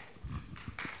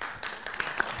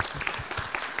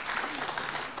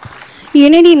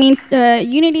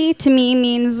 Unity to me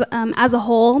means as a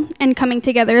whole and coming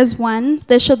together as one.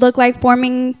 This should look like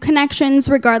forming connections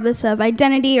regardless of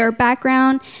identity or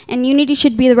background, and unity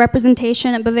should be the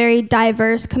representation of a very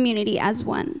diverse community as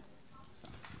one.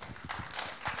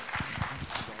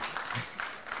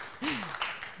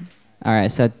 All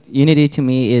right, so unity to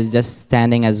me is just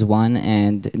standing as one,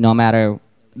 and no matter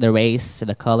the race,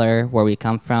 the color, where we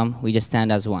come from, we just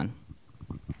stand as one.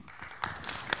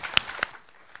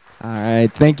 All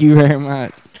right, thank you very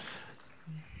much.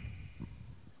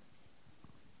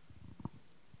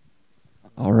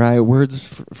 All right,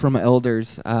 words from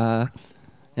elders. In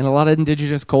a lot of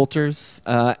indigenous cultures,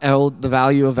 the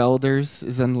value of elders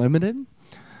is unlimited.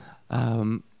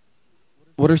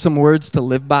 What are some words to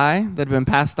live by that have been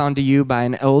passed on to you by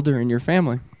an elder in your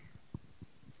family?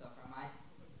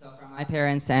 From my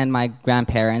parents and my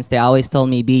grandparents, they always told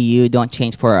me, be you, don't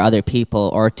change for other people,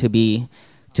 or to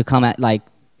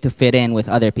fit in with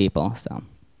other people.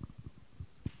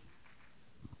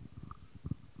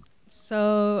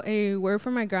 So a word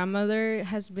from my grandmother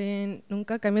has been,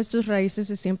 nunca cambies tus raíces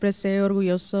y siempre sé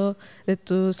orgulloso de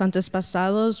tus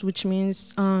antepasados, which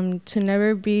means to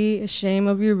never be ashamed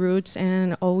of your roots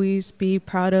and always be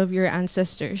proud of your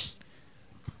ancestors.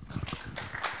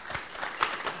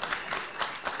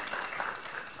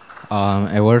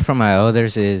 A word from my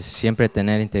elders is siempre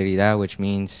tener integridad, which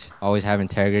means always have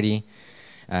integrity.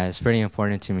 It's pretty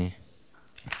important to me.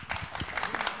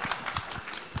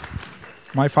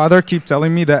 My father keeps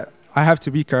telling me that I have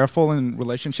to be careful in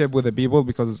relationship with the people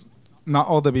because not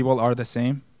all the people are the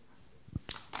same.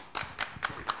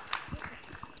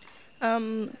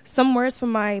 Some words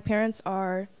from my parents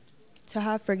are to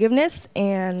have forgiveness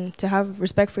and to have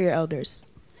respect for your elders.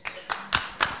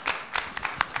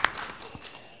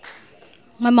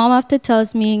 My mom often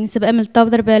tells me, which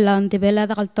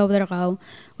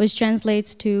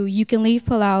translates to, you can leave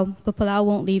Palau, but Palau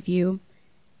won't leave you.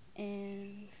 And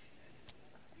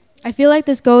I feel like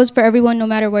this goes for everyone no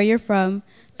matter where you're from.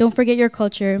 Don't forget your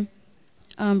culture.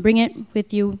 Bring it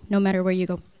with you no matter where you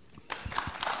go.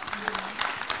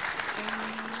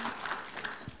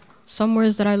 Some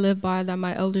words that I live by that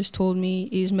my elders told me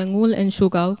is mengul and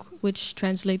sugauk, which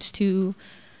translates to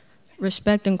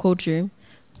respect and culture.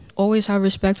 Always have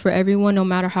respect for everyone, no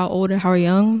matter how old or how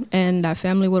young, and that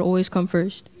family would always come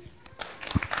first.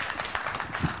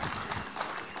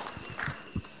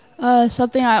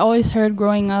 Something I always heard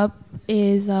growing up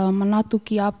is manatu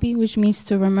kiapi, which means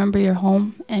to remember your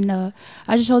home. And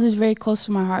I just hold this very close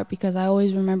to my heart because I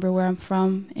always remember where I'm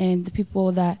from and the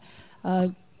people that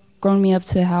grown me up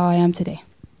to how I am today.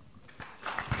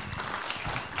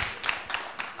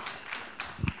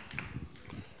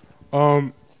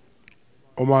 My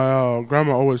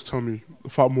grandma always told me,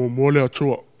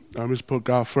 just put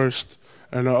God first.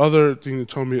 And the other thing they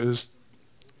told me is,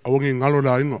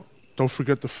 don't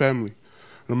forget the family.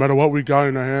 No matter what we got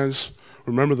in our hands,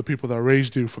 remember the people that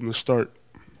raised you from the start.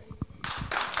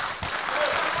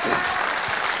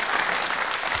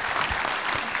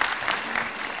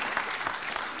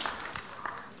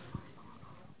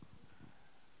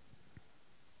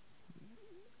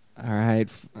 All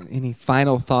right, any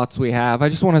final thoughts we have? I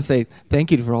just want to say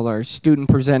thank you for all our student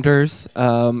presenters.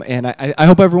 And I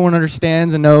hope everyone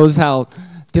understands and knows how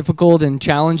difficult and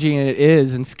challenging it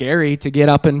is and scary to get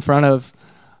up in front of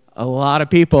a lot of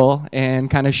people and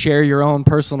kind of share your own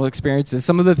personal experiences.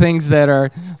 Some of the things that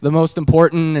are the most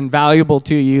important and valuable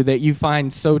to you that you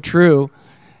find so true,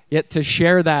 yet to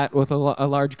share that with a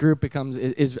large group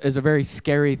is a very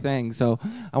scary thing. So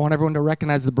I want everyone to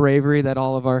recognize the bravery that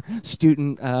all of our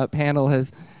student panel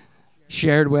has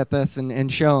shared with us and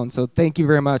shown. So thank you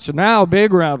very much. So now,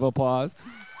 big round of applause.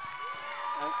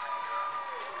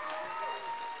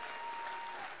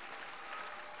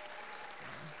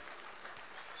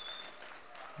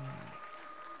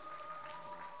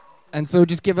 And so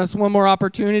just give us one more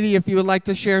opportunity if you would like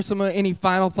to share any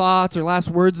final thoughts or last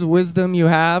words of wisdom you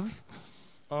have.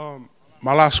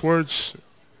 My last words,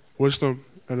 wisdom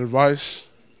and advice,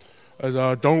 is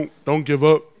don't give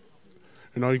up.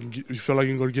 You know, you feel like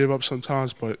you're going to give up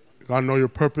sometimes, but you got to know your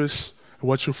purpose and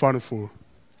what you're fighting for.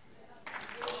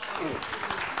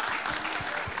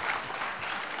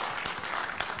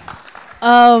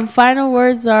 Final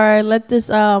words are, let this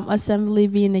assembly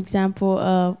be an example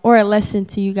of, or a lesson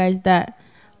to you guys that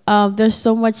there's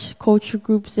so much culture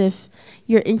groups. If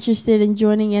you're interested in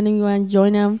joining anyone,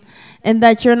 join them, and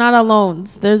that you're not alone.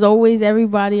 There's always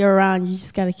everybody around. You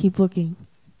just got to keep looking.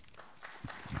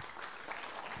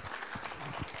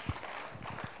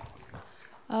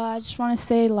 I just want to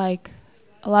say, like,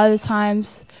 a lot of the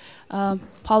times,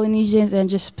 Polynesians and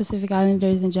just Pacific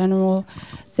Islanders in general,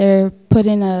 they're put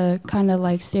in a kind of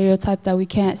like stereotype that we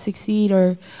can't succeed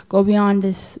or go beyond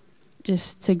this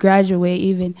just to graduate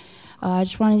even. I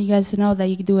just wanted you guys to know that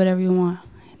you can do whatever you want,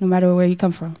 no matter where you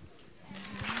come from.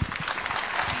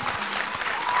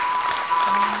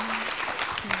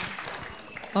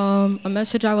 A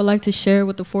message I would like to share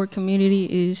with the Fort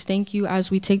community is thank you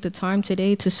as we take the time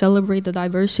today to celebrate the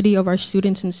diversity of our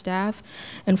students and staff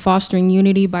and fostering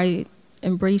unity by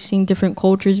embracing different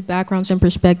cultures, backgrounds, and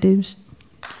perspectives.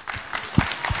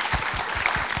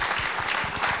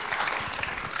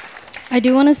 I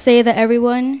do want to say that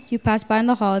everyone you pass by in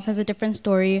the halls has a different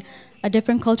story, a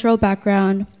different cultural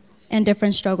background, and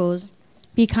different struggles.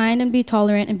 Be kind and be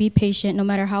tolerant and be patient no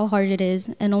matter how hard it is,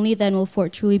 and only then will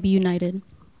Fort truly be united.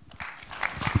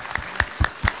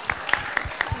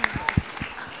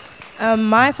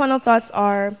 My final thoughts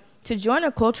are to join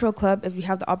a cultural club if you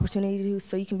have the opportunity to,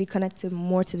 so you can be connected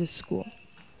more to the school.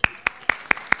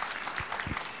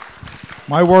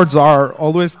 My words are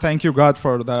always thank you, God,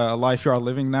 for the life you are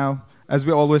living now. As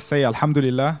we always say,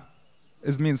 Alhamdulillah,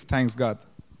 it means thanks, God.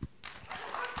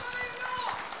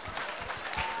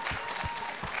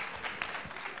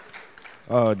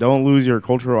 Don't lose your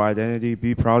cultural identity.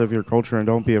 Be proud of your culture and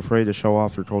don't be afraid to show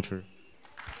off your culture.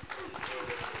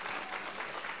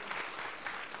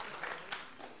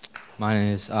 Mine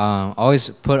is always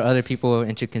put other people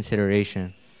into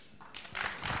consideration.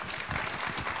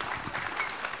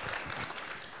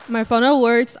 My final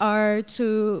words are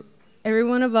to every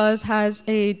one of us has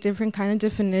a different kind of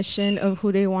definition of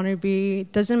who they want to be.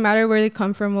 Doesn't matter where they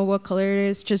come from or what color it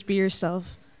is, just be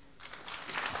yourself.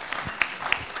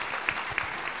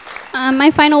 My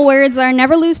final words are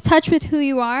never lose touch with who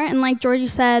you are. And like Georgie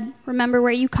said, remember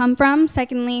where you come from.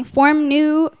 Secondly, form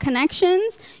new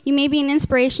connections. You may be an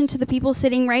inspiration to the people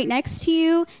sitting right next to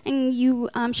you. And you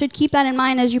should keep that in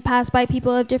mind as you pass by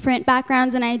people of different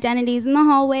backgrounds and identities in the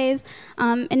hallways.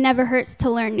 It never hurts to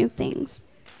learn new things.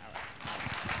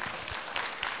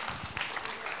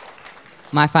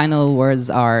 My final words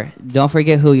are don't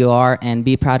forget who you are and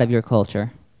be proud of your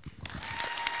culture.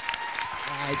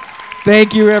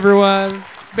 Thank you, everyone.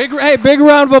 Big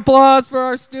round of applause for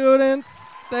our students.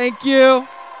 Thank you.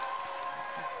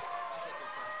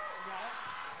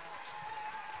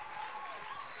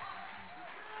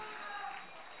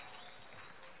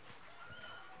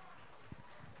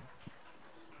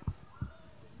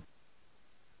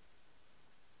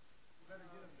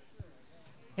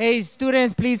 Hey,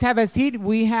 students, please have a seat.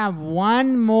 We have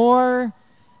one more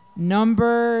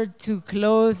number to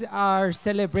close our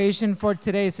celebration for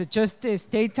today. So just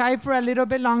stay tight for a little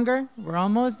bit longer. We're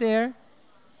almost there.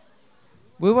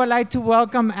 We would like to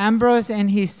welcome Ambrose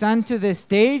and his son to the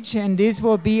stage, and this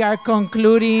will be our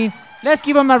concluding. Let's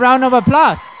give them a round of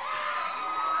applause.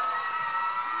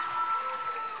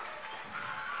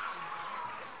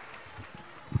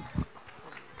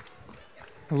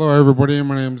 Hello, everybody.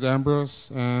 My name is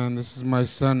Ambrose, and this is my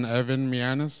son, Evan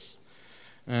Mianis.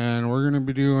 And we're going to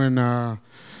be doing an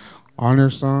honor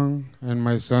song, and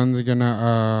my son's going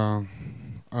to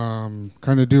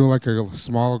kind of do like a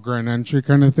small grand entry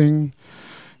kind of thing.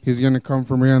 He's going to come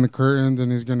from behind the curtains,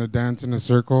 and he's going to dance in a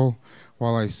circle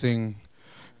while I sing.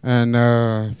 And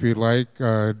if you'd like,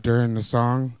 during the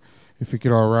song, if you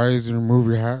could all rise and remove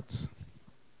your hats.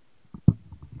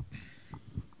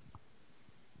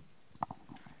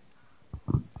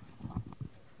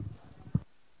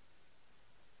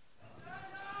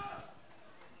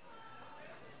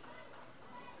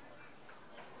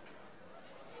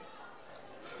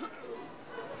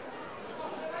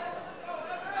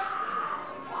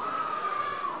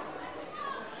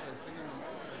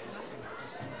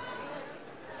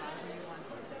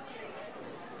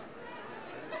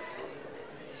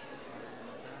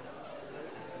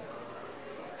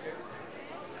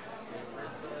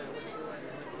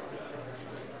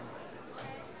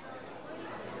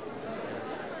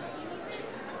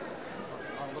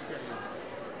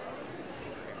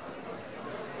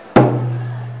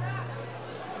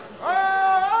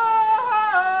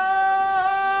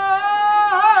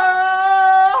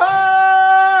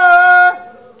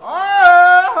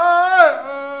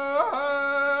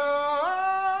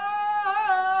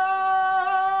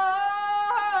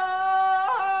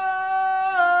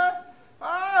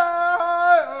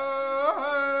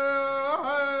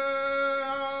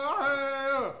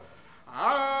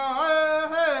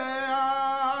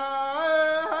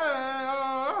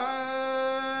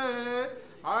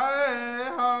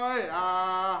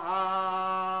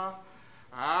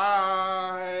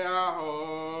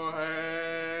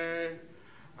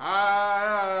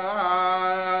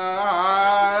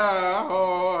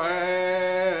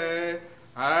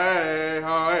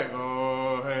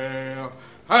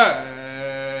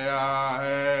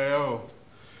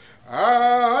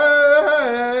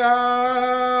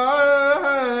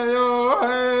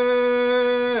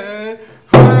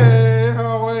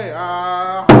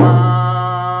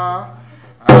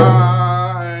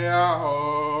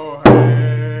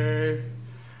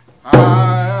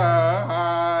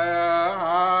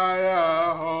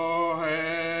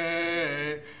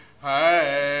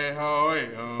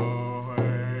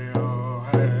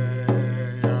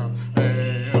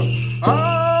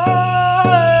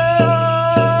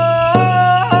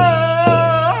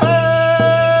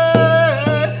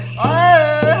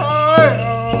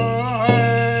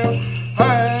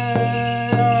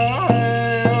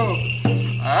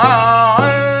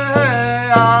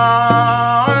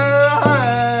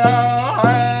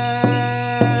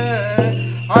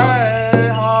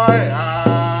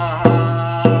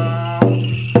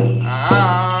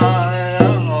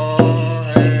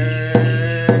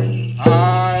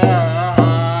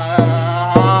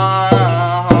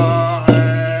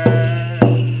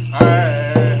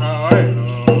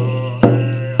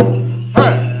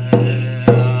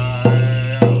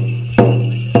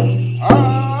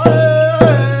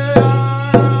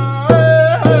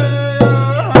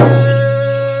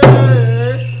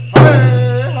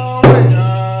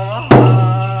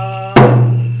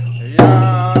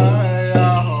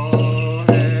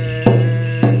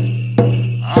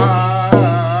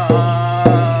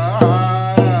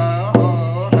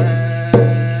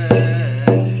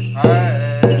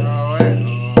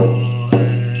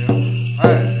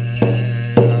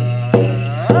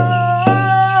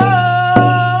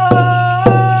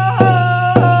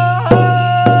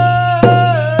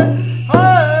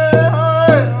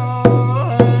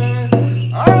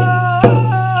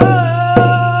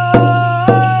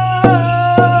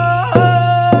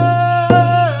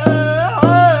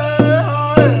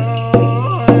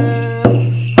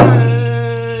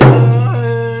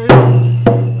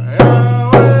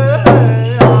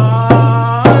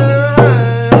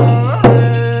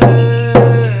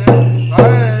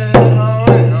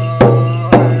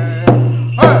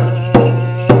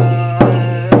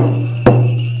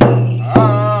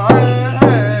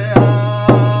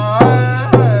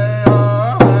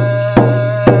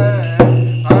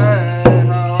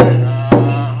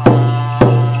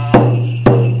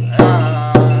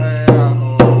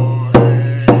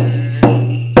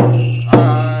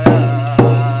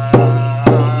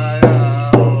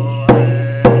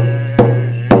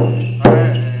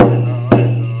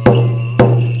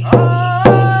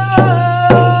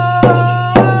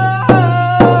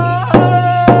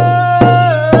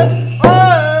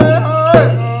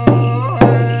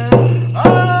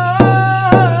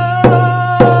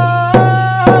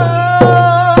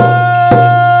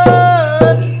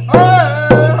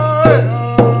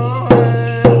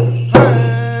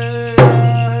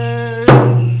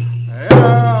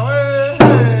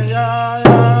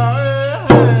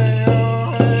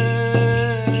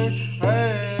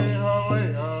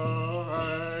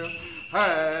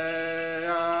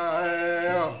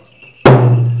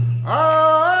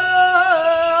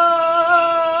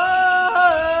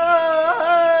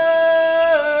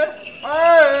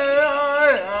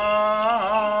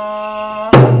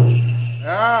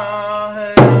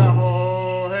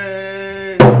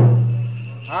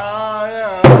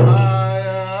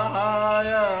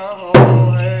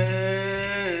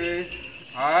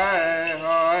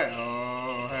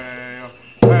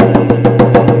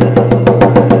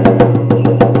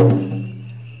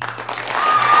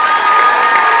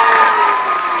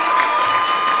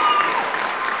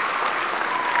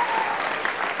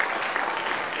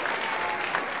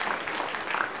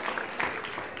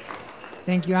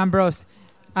 Thank you, Ambrose.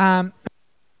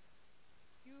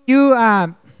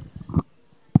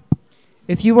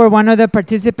 If you were one of the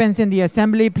participants in the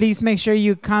assembly, please make sure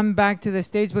you come back to the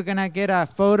stage. We're going to get a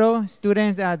photo.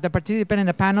 Students, the participant in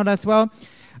the panel as well.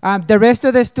 The rest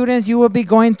of the students, you will be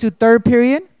going to third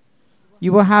period.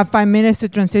 You will have 5 minutes to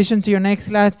transition to your next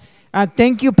class.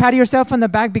 Thank you. Pat yourself on the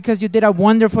back because you did a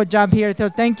wonderful job here. So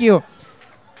thank you.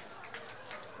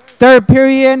 Third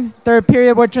period,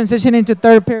 we're transitioning to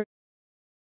third period.